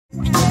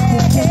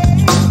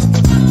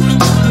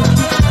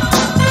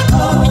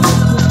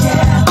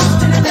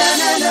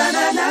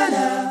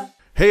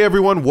Hey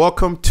everyone,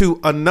 welcome to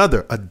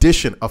another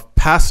edition of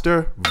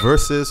Pastor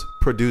versus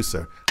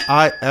Producer.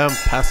 I am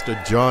Pastor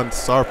John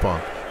Sarpong,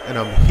 and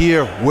I'm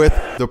here with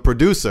the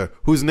producer,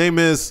 whose name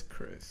is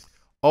Chris,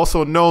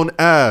 also known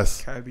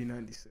as Cabby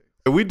 96.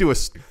 We do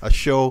a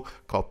show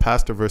called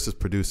Pastor versus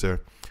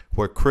Producer,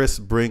 where Chris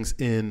brings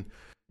in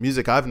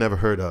music I've never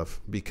heard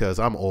of because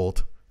I'm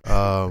old.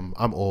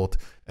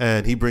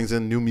 And he brings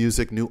in new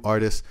music, new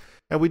artists,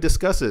 and we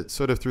discuss it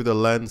sort of through the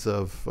lens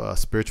of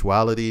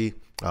spirituality,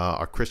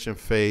 our Christian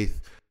faith,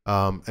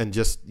 and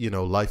just,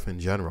 life in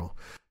general.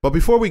 But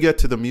before we get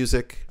to the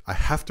music, I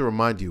have to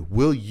remind you,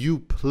 will you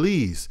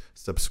please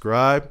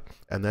subscribe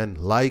and then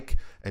like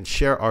and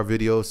share our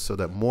videos so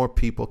that more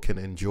people can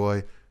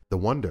enjoy the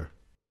wonder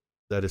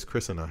that is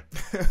Chris and I.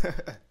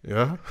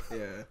 Yeah?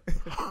 Yeah.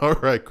 All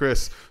right,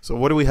 Chris. So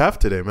what do we have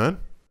today, man?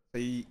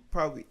 You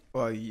probably,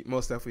 you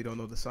most definitely don't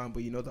know the song,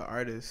 but you know the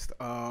artist.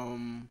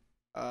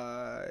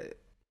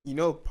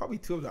 Probably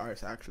two of the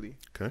artists, actually.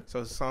 Okay. So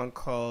it's a song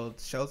called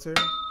Shelter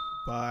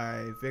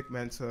by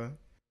Mensa.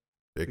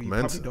 Mensa.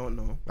 Probably don't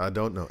know. I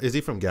don't know. Is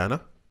he from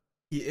Ghana?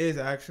 He is,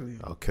 actually.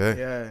 Okay.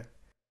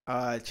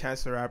 Yeah.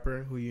 Chance the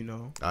Rapper, who you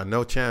know. I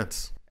know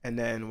Chance. And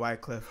then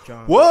Wyclef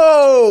John.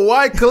 Whoa,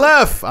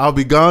 Wyclef! I'll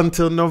be gone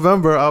till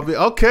November.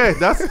 Okay.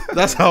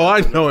 That's how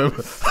I know him.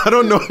 I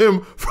don't know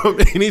him from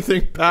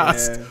anything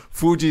past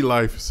Fuji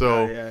life.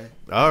 So,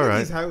 all right.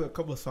 He's had a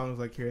couple of songs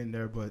like here and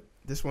there, but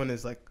this one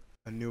is like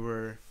a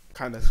newer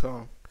kind of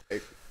song,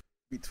 like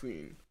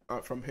between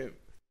from him.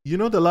 You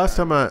know, the last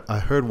time I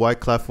heard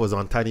Wyclef was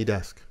on Tiny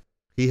Desk.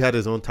 He had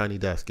his own Tiny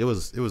Desk. It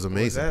was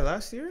amazing. Was that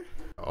last year?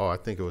 Oh, I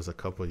think it was a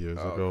couple of years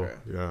ago. Okay.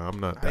 Yeah, I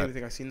don't even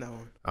think I've seen that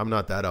one. I'm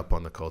not that up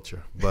on the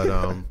culture, but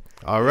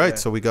all right.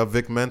 So we got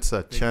Vic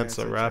Mensa, Chance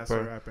the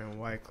Rapper, and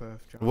Wyclef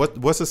John.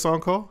 What's the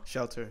song called?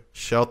 Shelter.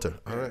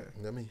 All right,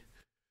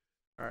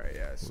 All right,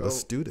 yeah. So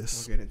let's do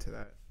this. We'll get into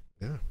that.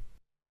 Yeah.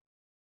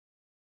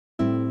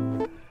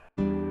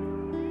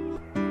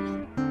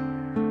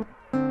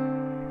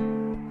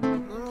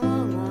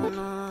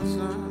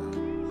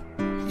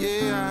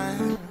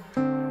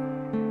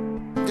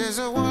 There's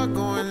a war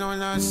going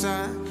on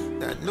outside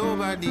that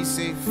nobody's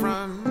safe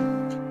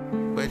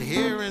from, but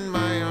here in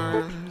my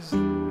arms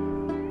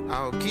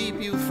I'll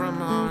keep you from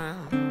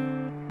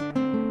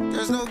harm.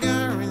 There's no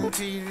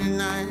guarantee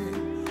tonight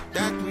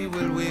that we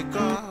will wake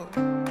up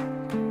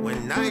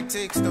when night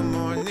takes the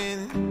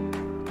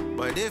morning,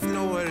 but if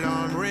no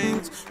alarm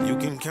rings, you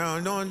can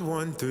count on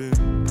one thing: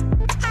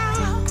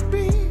 I'll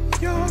be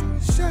your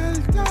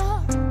shelter.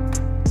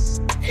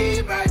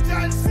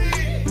 Emergency.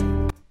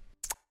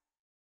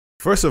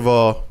 First of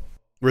all,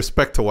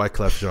 respect to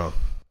Wyclef Jean.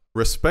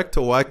 Respect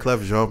to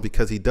Wyclef Jean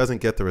because he doesn't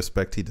get the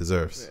respect he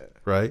deserves,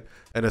 right?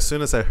 And as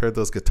soon as I heard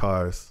those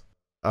guitars,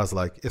 I was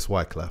like, it's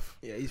Wyclef.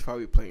 Yeah, he's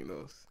probably playing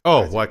those.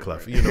 Oh,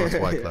 Wyclef. You know it's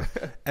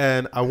Wyclef.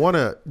 And I want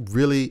to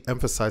really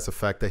emphasize the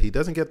fact that he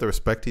doesn't get the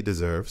respect he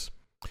deserves.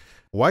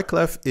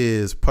 Wyclef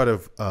is part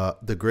of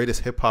the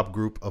greatest hip-hop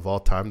group of all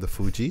time, the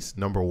Fugees,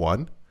 number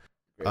one.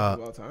 Greatest of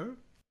all time?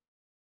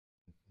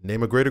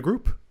 Name a greater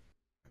group.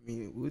 I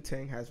mean,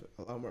 Wu-Tang has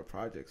a lot more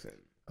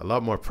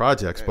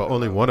projects but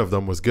only one of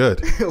them was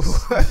good.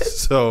 What?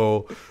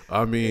 So,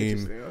 I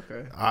mean,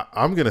 okay.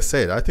 I'm going to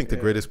say it. I think the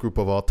greatest group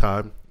of all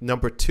time.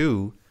 Number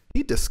two,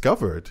 he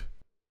discovered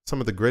some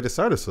of the greatest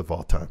artists of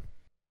all time.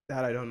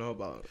 That I don't know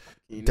about.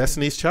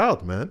 Destiny's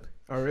Child, man.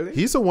 Oh, really?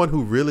 He's the one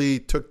who really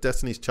took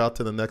Destiny's Child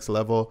to the next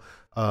level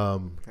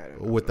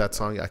with that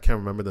song. I can't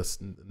remember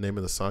the name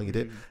of the song he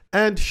did.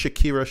 And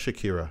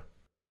Shakira.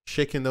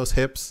 Shaking those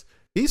hips.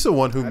 He's the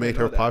one who made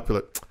her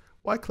popular.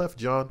 Wyclef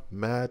Jean,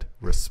 mad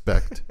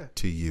respect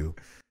to you.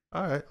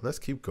 All right, let's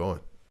keep going.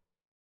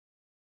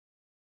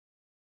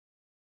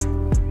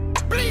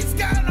 Please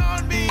count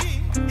on me,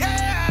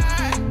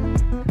 yeah.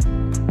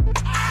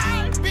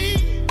 I'll be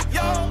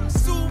your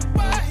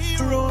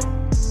superhero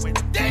when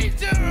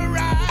danger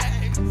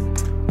arrives.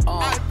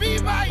 I'll be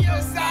by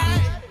your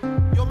side.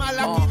 You're my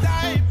lucky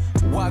time.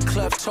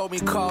 Wyclef told me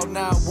call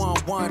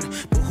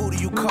 911, but who do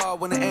you call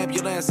when the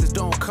ambulances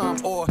don't come?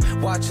 Or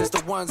watch as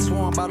the ones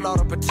sworn by law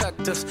to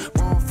protect us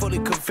wrongfully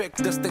convict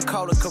us, then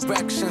call it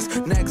corrections.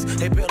 Next,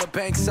 they bail the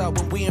banks out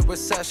when we in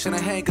recession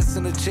and hang us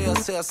in the jail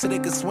cell so they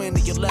can swing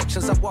the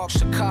elections. I walk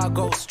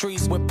Chicago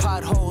streets with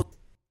potholes.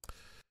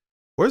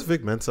 Where's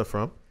Vic Mensa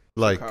from?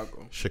 Like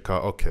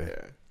Chicago. Okay.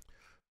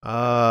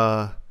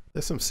 Yeah.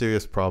 There's some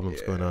serious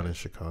problems going on in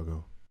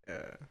Chicago.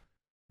 Yeah.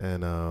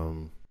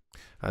 And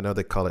I know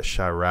they call it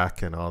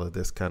Chirac and all of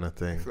this kind of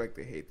thing. I feel like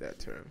they hate that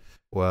term.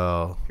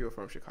 Well, people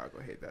from Chicago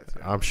hate that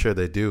term. I'm sure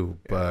they do,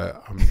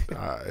 but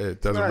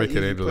it doesn't make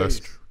it any less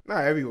true.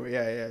 Not everywhere.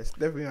 Yeah. It's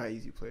definitely not an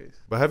easy place.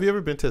 But have you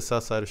ever been to the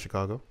south side of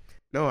Chicago?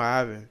 No, I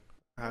haven't.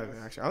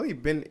 Actually. I only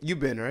been.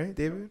 You've been, right,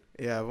 David?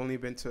 Yeah,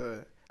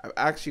 I've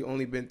actually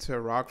only been to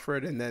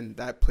Rockford, and then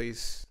that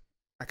place.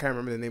 I can't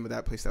remember the name of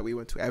that place that we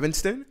went to.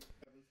 Evanston,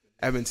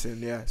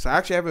 yeah. So I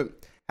actually haven't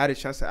had a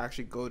chance to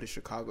actually go to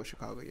Chicago,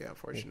 yeah,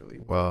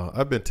 unfortunately. Well,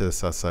 I've been to the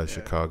south side of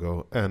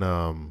Chicago,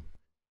 and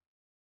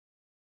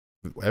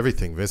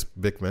everything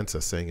Vic Mensa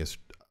is saying is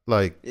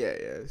Like, Yeah,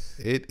 yes.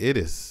 it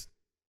is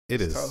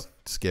tough.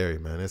 scary,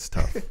 man. It's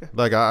tough.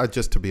 Like, I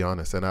just, to be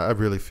honest, and I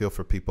really feel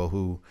for people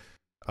who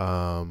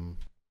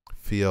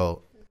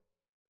feel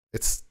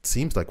it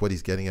seems like what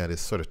he's getting at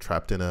is sort of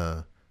trapped in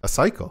a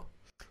cycle.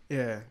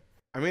 Yeah.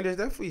 I mean, there's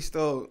definitely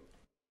still,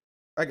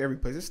 like every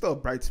place, there's still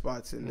bright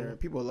spots in there.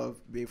 People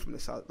love being from the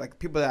South. Like,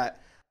 people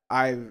that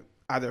I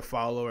either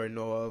follow or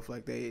know of,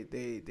 like, they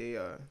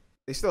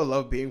still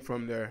love being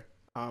from there.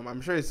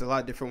 I'm sure it's a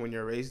lot different when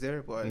you're raised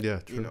there, but, Yeah,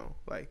 true. you know,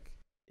 like,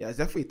 yeah, it's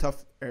definitely a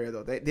tough area,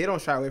 though. They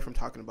don't shy away from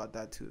talking about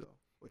that, too, though,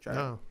 which I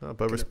No,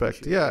 but respect.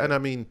 appreciate. Yeah, and I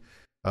mean,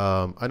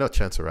 I know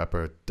Chance the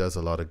Rapper does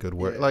a lot of good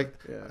work. Yeah, like,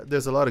 yeah.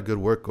 there's a lot of good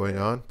work going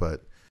on,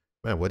 but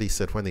man, what he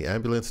said when the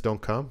ambulance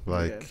don't come,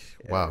 like,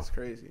 wow, It's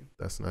crazy.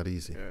 that's not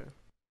easy. Yeah.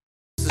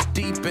 Is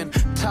deep in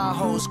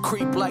Tahoe's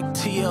creep like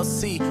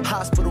TLC.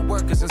 Hospital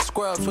workers and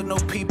scrubs with no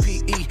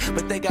PPE,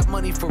 but they got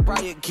money for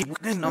riot gear.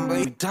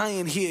 I'm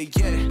dying here,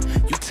 yeah.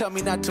 You tell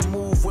me not to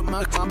move with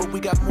my mom, but we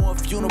got more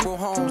funeral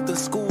homes than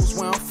schools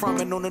where I'm from.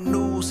 And on the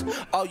news,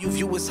 all you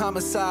view is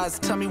homicides.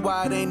 Tell me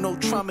why it ain't no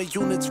trauma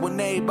units when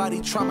everybody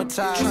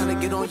traumatized. Trying to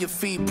get on your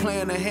feet,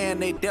 playing a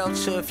hand they dealt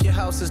you. If your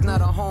house is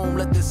not a home,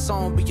 let this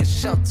song be your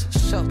shelter.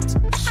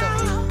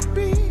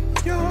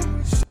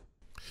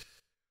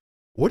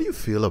 What do you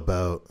feel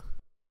about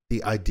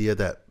the idea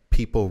that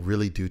people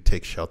really do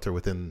take shelter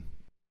within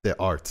their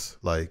arts,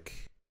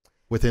 like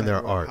within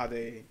their art? How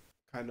they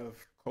kind of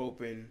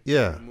cope and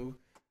Yeah. move.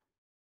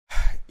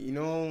 You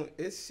know,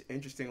 it's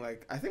interesting.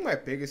 Like, I think my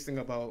biggest thing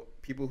about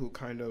people who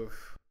kind of,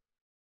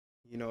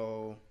 you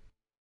know,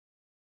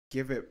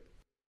 give it,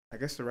 I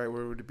guess the right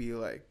word would be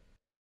like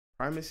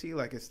primacy,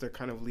 like it's their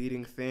kind of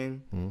leading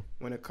thing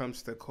when it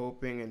comes to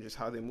coping and just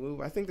how they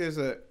move. I think there's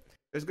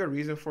good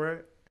reason for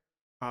it.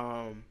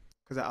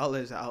 Because the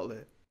outlet is an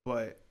outlet,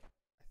 but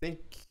I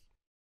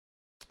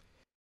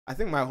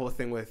think my whole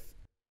thing with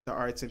the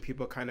arts and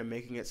people kind of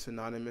making it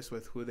synonymous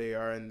with who they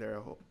are in their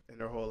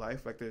whole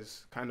life, like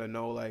there's kind of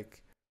no,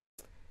 like,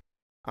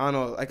 I don't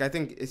know, like I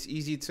think it's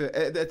easy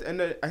to,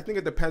 and I think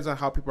it depends on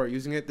how people are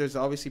using it. There's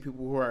obviously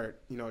people who are,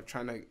 you know,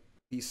 trying to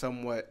be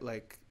somewhat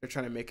like they're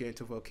trying to make it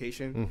into a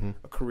vocation,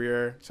 a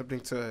career, something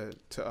to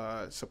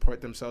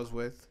support themselves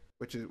with,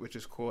 which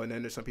is cool. And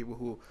then there's some people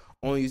who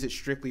only use it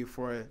strictly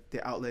for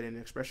the outlet and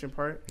expression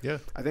part. Yeah.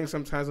 I think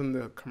sometimes on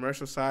the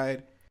commercial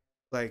side,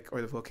 like,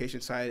 or the vocation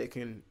side,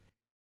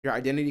 your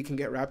identity can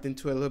get wrapped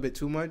into it a little bit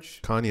too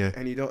much. Kanye.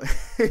 And you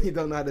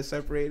don't know how to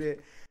separate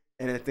it.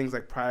 And then things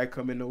like pride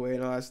come in the way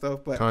and all that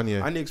stuff. But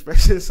Kanye. on the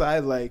expression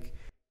side, like,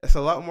 it's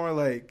a lot more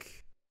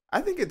like,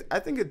 I think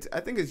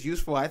it's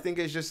useful. I think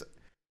it's just,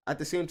 at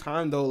the same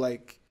time though,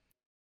 like,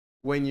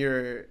 when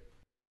you're,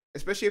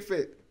 especially if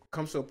it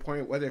comes to a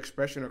point, whether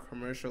expression or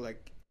commercial,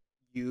 like,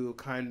 you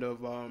kind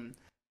of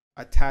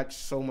attach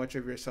so much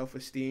of your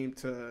self-esteem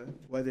to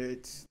whether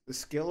it's the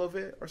skill of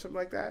it or something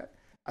like that.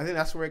 I think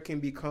that's where it can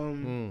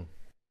become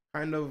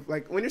kind of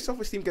like when your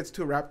self-esteem gets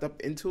too wrapped up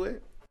into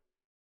it,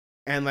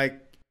 and I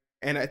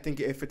think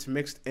if it's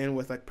mixed in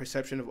with like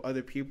perception of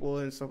other people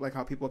and stuff, like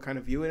how people kind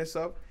of view it and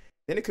stuff,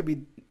 then it could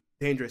be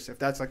dangerous if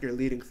that's like your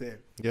leading thing.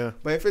 Yeah.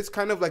 But if it's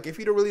kind of like, if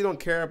you really don't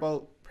care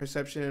about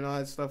perception and all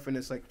that stuff, and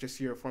it's like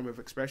just your form of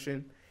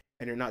expression,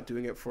 and you're not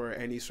doing it for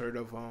any sort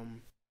of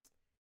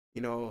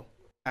you know,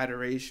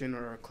 adoration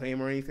or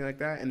acclaim or anything like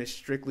that, and it's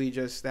strictly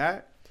just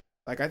that,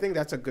 like, I think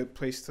that's a good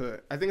place to,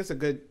 I think it's a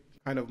good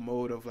kind of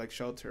mode of like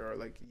shelter or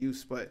like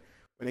use. But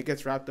when it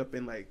gets wrapped up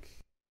in like,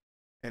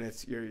 and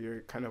it's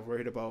you're kind of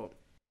worried about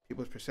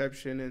people's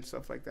perception and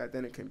stuff like that,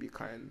 then it can be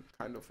kind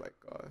of like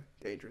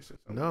dangerous or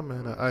something. No,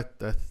 man, I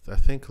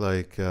think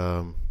like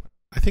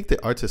I think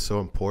the arts is so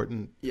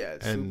important. Yeah,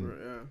 it's and super.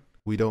 Yeah.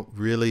 we don't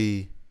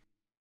really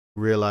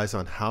realize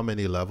on how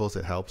many levels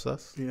it helps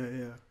us.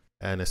 Yeah.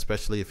 And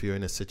especially if you're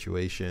in a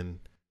situation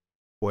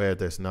where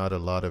there's not a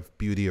lot of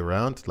beauty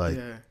around, like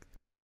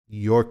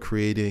you're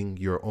creating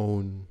your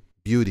own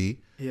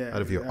beauty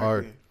out of your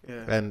art.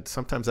 Yeah. And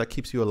sometimes that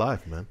keeps you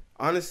alive, man.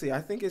 Honestly, I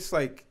think it's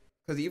like,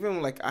 because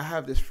even like I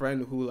have this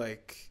friend who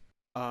like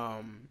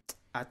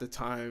at the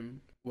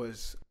time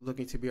was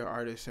looking to be an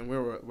artist, and we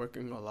were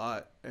working a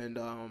lot, and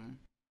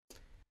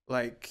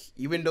like,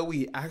 even though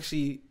we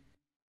actually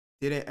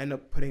didn't end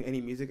up putting any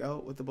music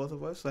out with the both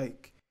of us,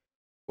 like,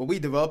 well, we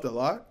developed a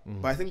lot,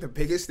 but I think the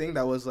biggest thing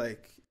that was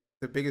like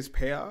the biggest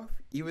payoff,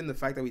 even the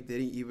fact that we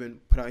didn't even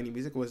put out any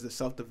music, was the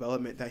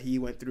self-development that he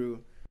went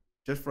through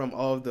just from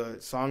all of the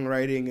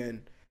songwriting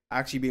and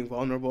actually being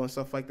vulnerable and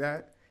stuff like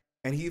that.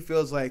 And he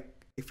feels like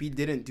if he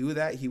didn't do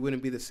that, he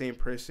wouldn't be the same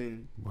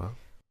person. Wow.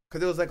 Because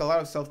there was like a lot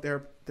of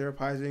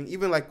self-therapizing,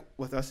 even like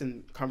with us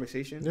in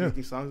conversation,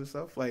 making songs and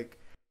stuff. Like,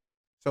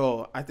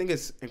 so I think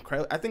it's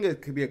incredible. I think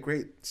it could be a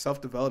great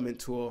self-development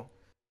tool.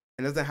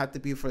 It doesn't have to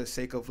be for the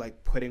sake of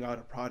like putting out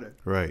a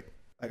product. Right.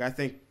 Like, I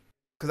think,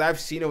 because I've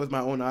seen it with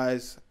my own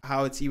eyes,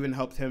 how it's even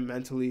helped him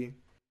mentally,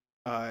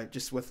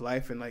 just with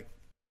life and like,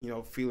 you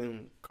know,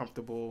 feeling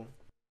comfortable,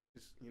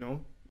 just, you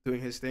know,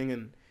 doing his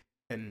thing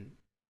and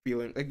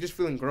feeling like just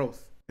feeling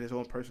growth in his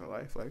own personal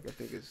life. Like, I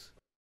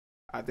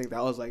think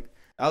that was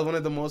one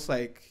of the most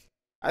like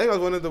I think that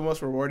was one of the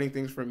most rewarding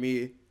things for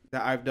me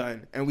that I've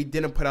done, and we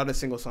didn't put out a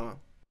single song.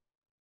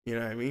 You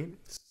know what I mean?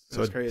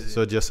 It's crazy.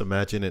 So just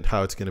imagine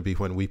how it's gonna be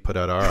when we put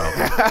out our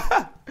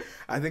album.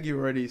 I think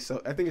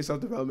I think your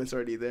self-development's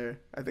already there.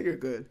 I think you're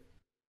good.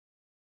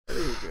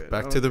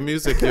 Back to the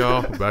music,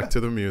 y'all. Back to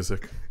the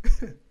music.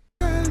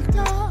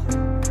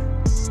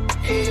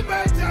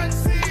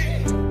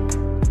 Emergency,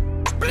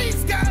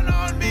 please count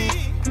on me.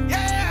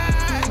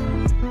 Yeah,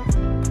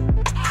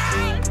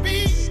 I'll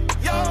be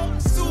your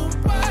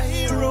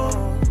superhero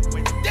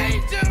when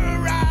danger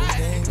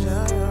arrives.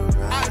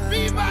 I'll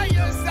be by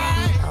your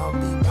side. You're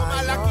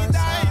my lucky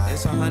dime.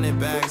 It's 100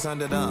 bags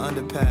under the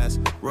underpass.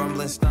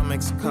 Rumbling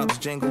stomachs, cups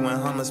jingle when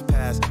hummers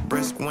pass.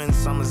 Brisk when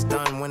summer's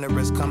done, winter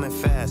is coming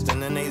fast.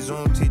 And then they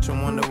Zoom teacher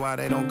wonder why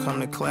they don't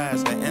come to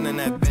class. The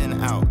internet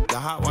been out, the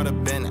hot water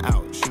been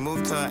out. She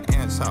moved to her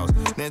aunt's house,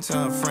 then to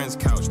her friend's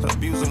couch. The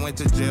abuser went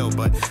to jail,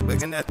 but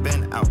that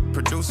been out.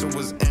 Producer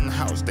was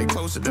in-house, they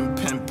closer than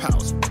pen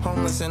pals.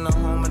 Homeless in the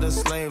home of the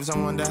slaves, I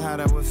wonder how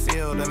that would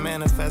feel. To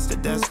manifest the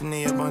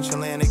destiny, a bunch of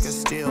land they could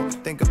steal.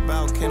 Think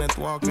about Kenneth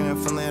Walker and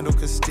Philando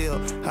Castile.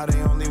 How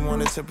they only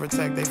wanted to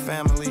protect their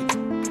family,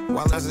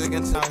 while us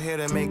against out here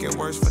to make it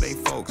worse for they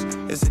folks.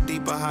 It's a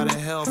deeper how to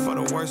hell for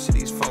the worst of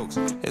these folks.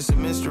 It's a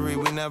mystery,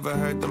 we never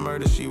heard the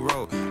murder she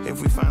wrote.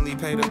 If we finally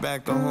paid her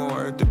back, the whole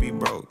earth to be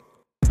broke.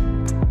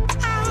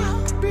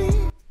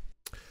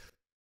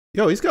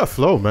 Yo, he's got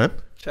flow, man.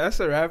 Chance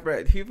the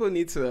Rapper, people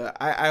need to.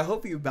 I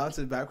hope he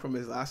bounces back from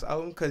his last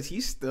album because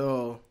he's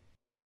still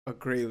a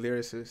great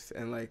lyricist,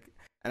 and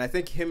I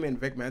think him and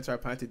Vic Mensa are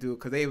planning to do it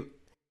because they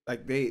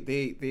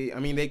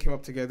came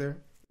up together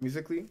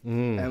musically,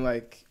 and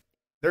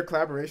their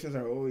collaborations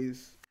are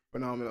always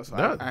phenomenal.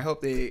 So I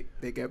hope they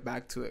get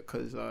back to it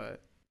because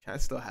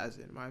Chance still has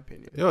it, in my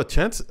opinion. Yo,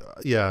 Chance,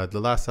 the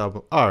last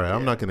album. All right,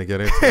 I'm not gonna get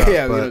into that.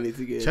 Yeah, we don't need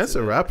to get Chance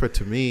into the Rapper,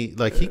 to me,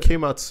 he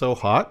came out so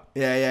hot.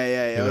 Yeah.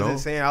 It was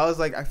insane. I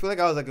feel like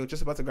I was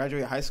just about to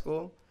graduate high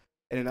school,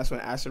 and then that's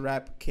when Acid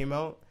Rap came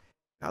out.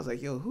 And I was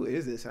like, yo, who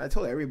is this? And I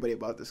told everybody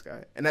about this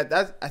guy. And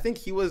I think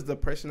he was the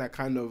person that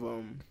kind of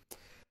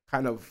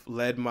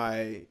led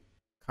my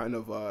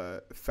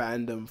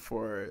fandom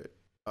for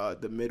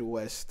the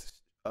Midwest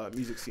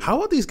music scene.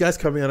 How are these guys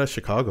coming out of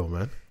Chicago,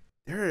 man?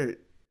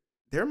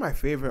 They're my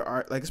favorite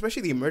art,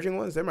 especially the emerging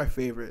ones. They're my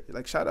favorite.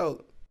 Shout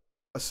out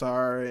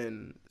Asar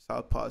and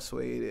Southpaw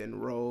Suede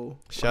and Ro.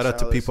 Shout out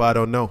to people I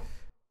don't know.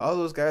 All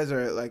those guys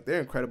are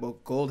they're incredible.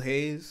 Gold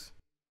Haze,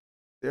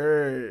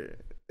 they're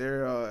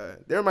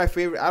my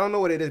favorite. I don't know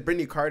what it is.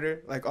 Brittany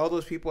Carter, all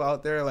those people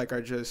out there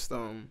are just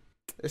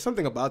there's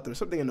something about them,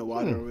 something in the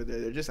water over there.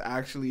 They're just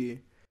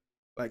actually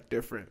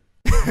different.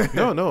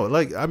 No,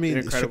 I mean,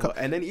 they're incredible.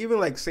 And then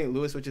even St.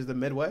 Louis, which is the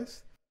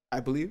Midwest, I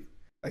believe.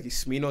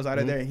 Smino's out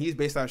of there, and he's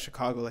based out of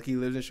Chicago. He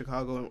lives in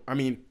Chicago. I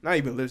mean, not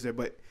even lives there,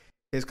 but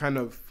his kind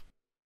of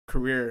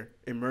career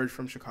emerged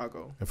from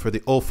Chicago. And for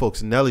the old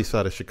folks, Nelly's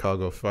out of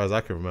Chicago, as far as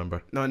I can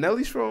remember. No,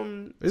 Nelly's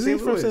from Is he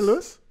from St.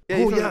 Louis? Yeah,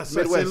 Midwest.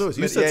 St. Louis.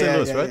 You said St.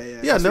 Louis, right?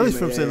 Yeah, Nelly's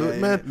from St.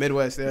 Louis, man.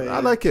 Midwest. Yeah, I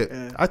like it.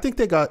 Yeah. I think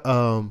they got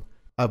a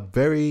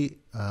very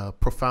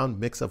profound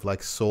mix of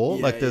soul.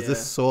 There's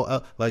this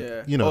soul,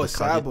 the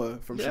Saba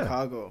from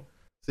Chicago.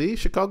 See,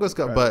 Chicago's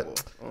got,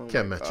 but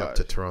can't match up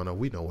to Toronto.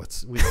 We know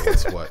what's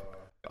what.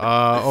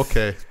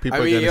 Okay.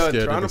 People are getting scared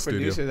Toronto in the studio.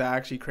 producers are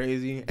actually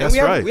crazy. That's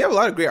right. We have a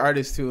lot of great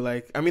artists too.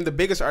 The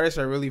biggest artists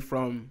are really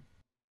from,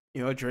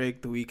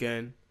 Drake, The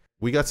Weeknd.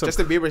 We got some.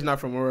 Justin Bieber's not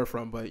from where we're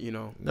from, but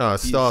No,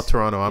 it's still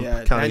Toronto. I'm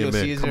counting Daniel him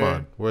in. Caesar. Come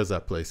on, where's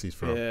that place he's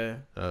from? Yeah,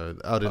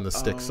 out in the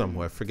sticks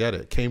somewhere. Forget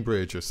it.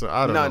 Cambridge or something.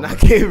 I don't know. No, not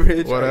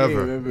Cambridge.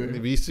 Whatever.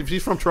 If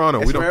he's from Toronto,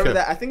 we don't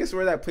care. I think it's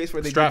where that place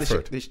where they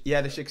Stratford. do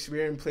the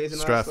Shakespearean plays.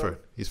 And Stratford.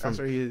 He's from.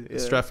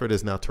 Stratford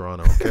is now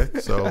Toronto. Okay,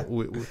 so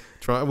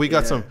we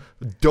got some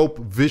dope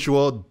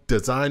visual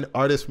design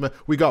artists.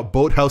 We got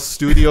Boathouse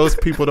Studios.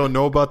 People don't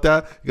know about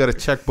that. You got to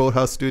check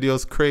Boathouse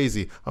Studios.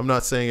 Crazy. I'm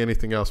not saying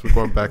anything else. We're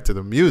going back to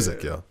the music,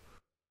 yo.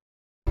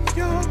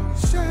 Your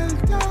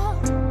shelter,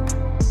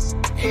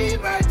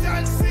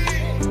 emergency,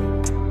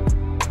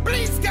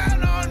 please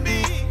count on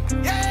me.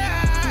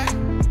 Yeah,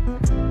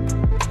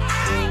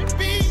 I'll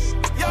be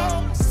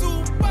your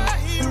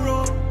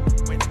superhero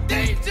when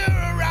danger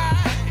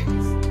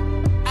arrives.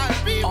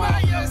 I'll be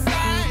by your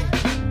side.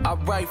 I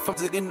write from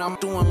and I'm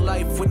doing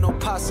life with no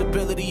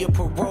possibility of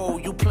parole.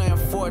 You playing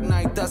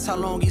Fortnite, that's how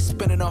long you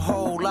spending a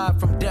whole live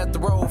from death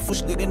row.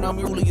 And I'm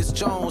Julius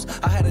Jones.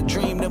 I had a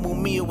dream that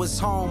Mumia was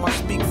home. I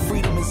speak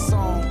freedom in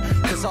song,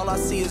 cause all I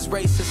see is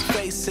racist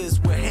faces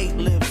where hate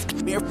lives.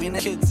 Every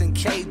kids in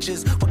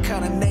cages. What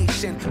kind of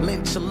nation?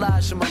 Lynch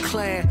Elijah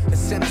McClain and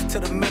send us to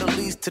the Middle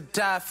East to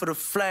die for the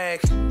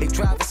flag. They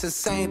drive us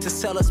insane to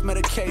sell us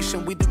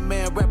medication. We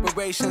demand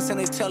reparations and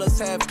they tell us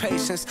have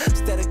patience.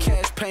 Instead of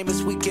cash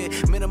payments, we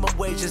get minimum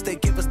wages. They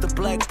give us the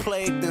black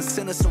plague, then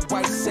send us a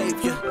white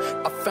savior.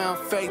 I found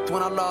faith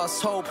when I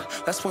lost hope.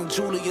 That's when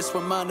Julius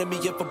reminded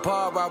me of a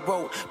bar I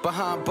wrote.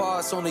 Behind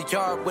bars on the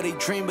yard where they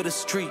dream of the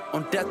street.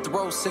 On death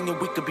row singing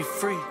we could be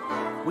free.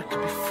 We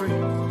could be free. We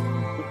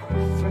could be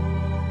free.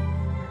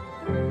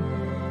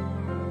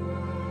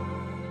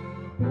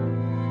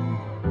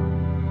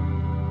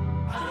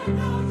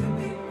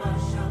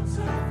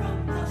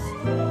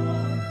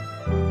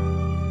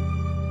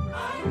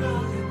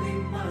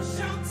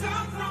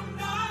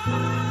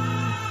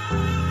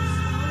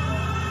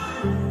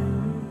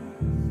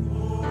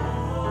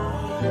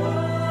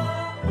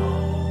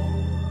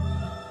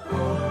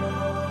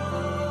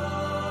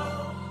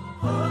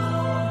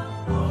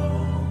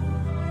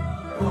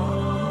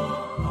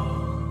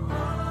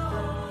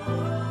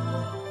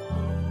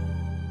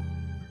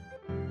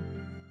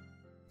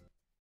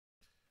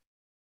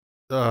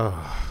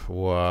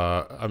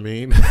 Well, I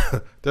mean,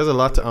 there's a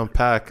lot to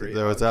unpack.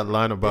 There was that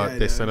line about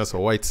they sent us a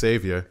white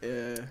savior.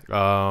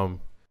 Yeah.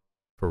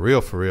 For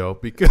real,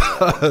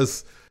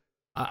 because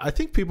I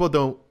think people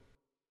don't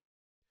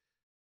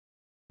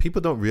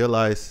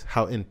realize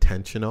how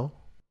intentional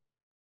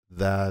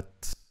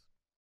that,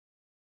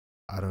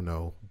 I don't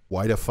know,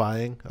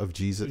 whiteifying of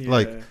Jesus. Yeah.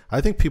 Like,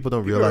 I think people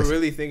don't realize. People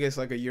really think it's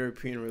like a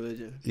European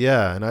religion.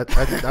 Yeah, and I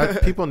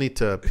people need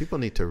to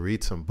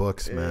read some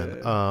books,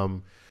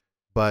 man.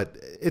 But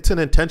it's an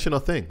intentional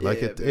thing. Like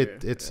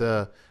it's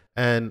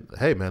and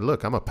hey, man,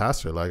 look, I'm a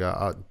pastor. Like,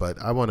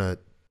 but I want to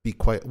be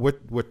quite.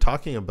 We're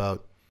talking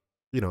about,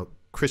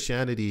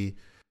 Christianity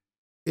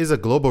is a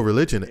global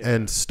religion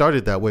and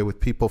started that way with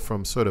people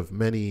from sort of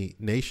many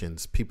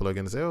nations. People are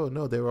going to say, oh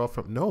no, they were all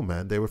from. No,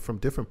 man, they were from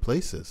different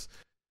places.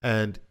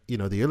 And,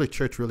 the early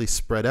church really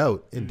spread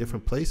out in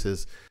different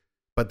places.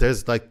 But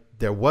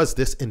there was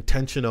this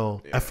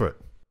intentional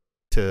effort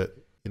to,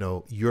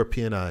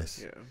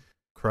 Europeanize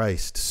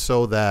Christ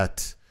so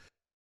that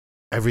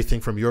everything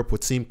from Europe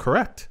would seem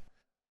correct.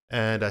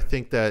 And I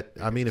think that,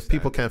 if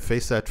people can't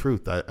face that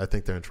truth, I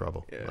think they're in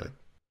trouble. Yeah. Like,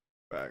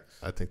 facts.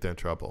 I think they're in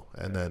trouble.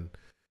 And then,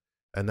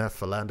 and that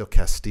Philando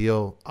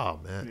Castile, oh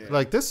man,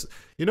 like this,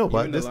 what?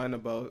 Even this the line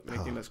about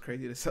making us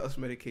crazy to sell us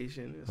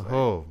medication. Is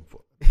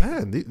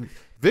man,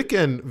 Vic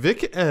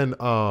and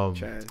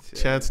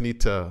Chance need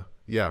to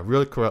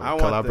really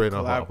collaborate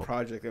on a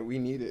project, and we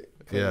need it.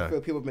 Yeah, I feel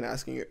people have been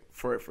asking it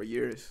for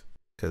years.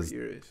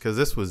 Because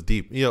this was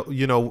deep.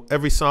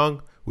 Every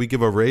song we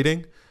give a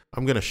rating.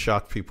 I'm gonna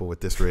shock people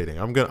with this rating.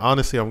 I'm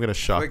gonna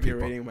shock people. Your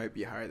rating might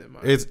be higher than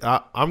mine.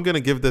 I'm gonna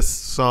give this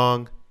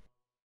song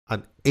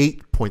an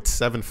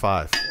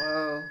 8.75.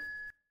 Well,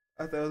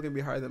 I thought it was gonna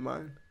be higher than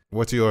mine.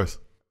 What's yours?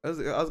 I was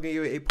gonna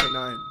give it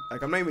 8.9.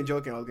 Like, I'm not even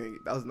joking.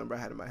 That was the number I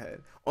had in my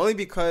head. Only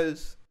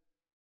because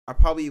I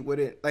probably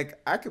wouldn't,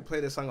 I could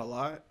play this song a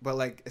lot, but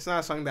it's not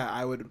a song that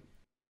I would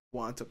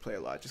want to play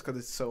a lot just because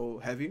it's so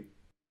heavy.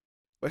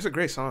 But it's a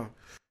great song.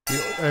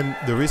 And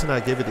the reason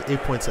I gave it the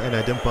 8 and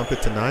I didn't bump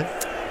it to 9,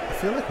 I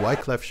feel like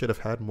Wyclef should have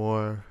had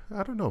more.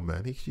 I don't know,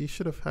 man. He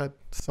should have had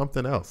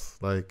something else,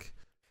 like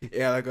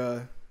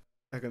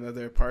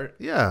another part.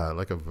 Yeah,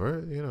 like a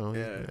verse,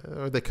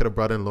 Or they could have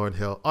brought in Lauryn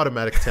Hill,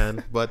 automatic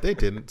 10, but they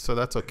didn't, so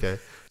that's okay.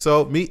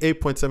 So me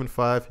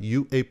 8.75,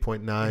 you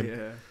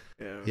 8.9.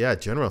 Yeah.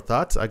 General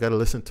thoughts. I got to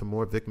listen to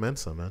more Vic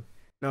Mensa, man.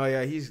 No,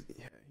 he's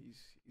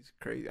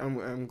crazy.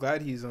 I'm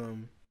glad he's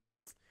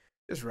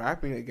just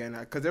rapping again,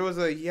 because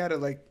he had a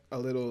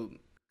little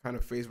kind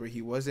of phase where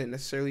he wasn't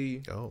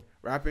necessarily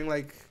rapping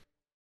like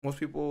most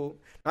people.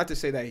 Not to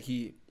say that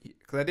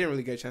because I didn't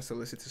really get a chance to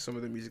listen to some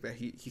of the music that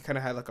he kind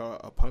of had like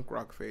a punk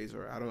rock phase,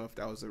 or I don't know if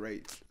that was the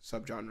right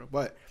subgenre,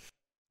 but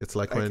it's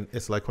like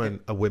when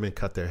a women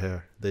cut their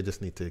hair. They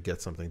just need to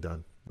get something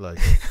done. Like,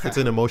 it's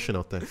an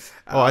emotional thing.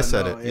 I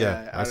said it.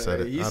 Yeah, I said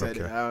it. You said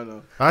it. I don't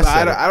know.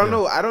 I don't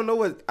know. I don't know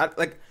what.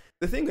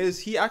 The thing is,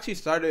 he actually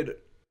started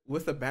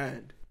with a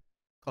band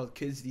called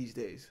Kids These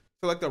Days.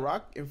 So the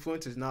rock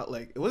influence is not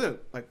it wasn't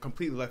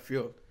completely left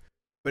field,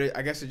 but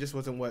I guess it just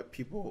wasn't what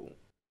people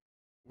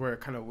were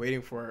kind of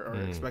waiting for or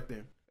expecting.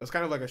 It was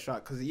kind of like a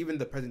shock, because even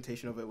the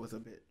presentation of it was a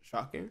bit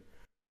shocking.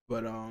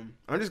 But I'm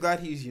just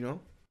glad he's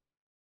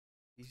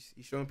he's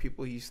showing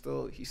people he's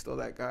still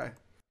that guy.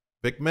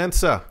 Vic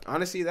Mensa.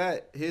 Honestly,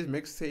 that his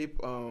mixtape,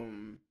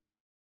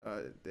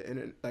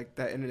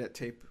 that internet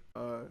tape,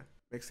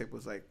 mixtape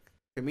was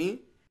to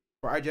me,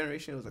 for our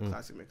generation, it was a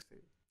classic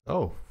mixtape.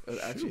 Oh, it was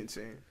actually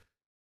insane.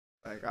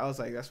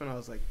 That's when I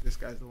was this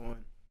guy's the one.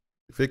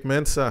 Vic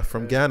Mensa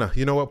from Ghana.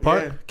 You know what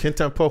part? Yeah.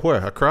 Kintampo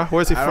where? Accra?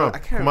 Where's he from?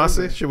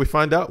 Kumasi? Should we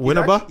find out?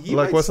 Winneba? He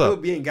might what's still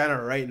up? be in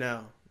Ghana right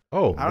now.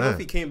 Oh, I don't know if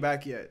he came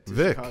back yet to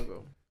Vic,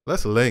 Chicago.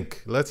 Let's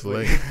link. Let's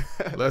link.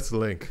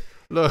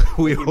 Look,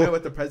 he met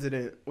with the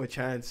president with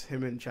Chance.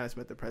 Him and Chance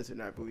met the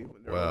president, I believe.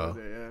 When they were over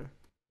there, yeah.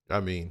 I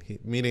mean,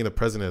 meeting the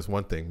president is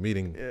one thing.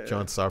 Meeting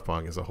John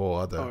Sarpong is a whole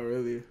other. Oh,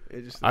 really?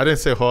 I didn't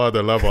say whole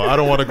other level. I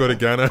don't want to go to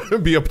Ghana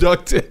and be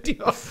abducted.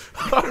 All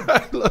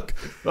right, look.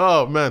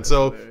 Oh, man.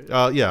 So,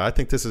 I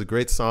think this is a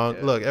great song.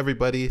 Yeah. Look,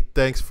 everybody,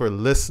 thanks for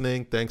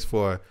listening. Thanks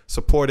for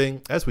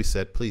supporting. As we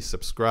said, please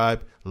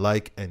subscribe,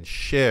 like, and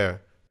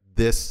share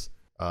this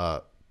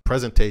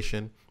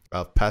presentation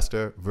of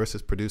Pastor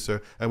versus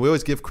Producer. And we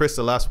always give Chris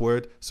the last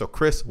word. So,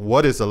 Chris,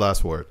 what is the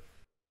last word?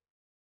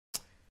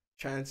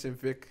 Chance and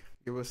Vic.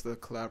 Give us the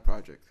collab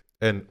project.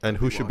 And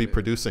who should be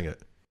producing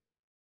it?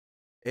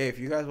 Hey, if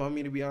you guys want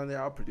me to be on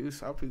there, I'll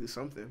produce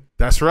something.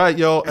 That's right,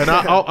 yo. And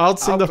I'll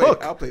sing the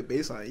hook. I'll play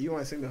bass on it. You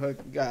want to sing the hook?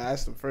 You gotta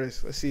ask them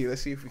first. Let's see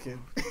if we can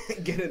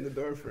get in the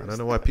door first. I don't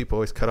know why people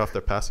always cut off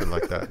their password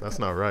like that. That's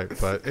not right.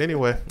 But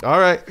anyway,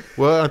 all right.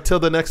 Well, until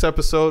the next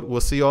episode,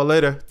 we'll see y'all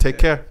later. Take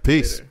care.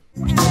 Peace.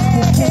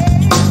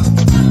 Later.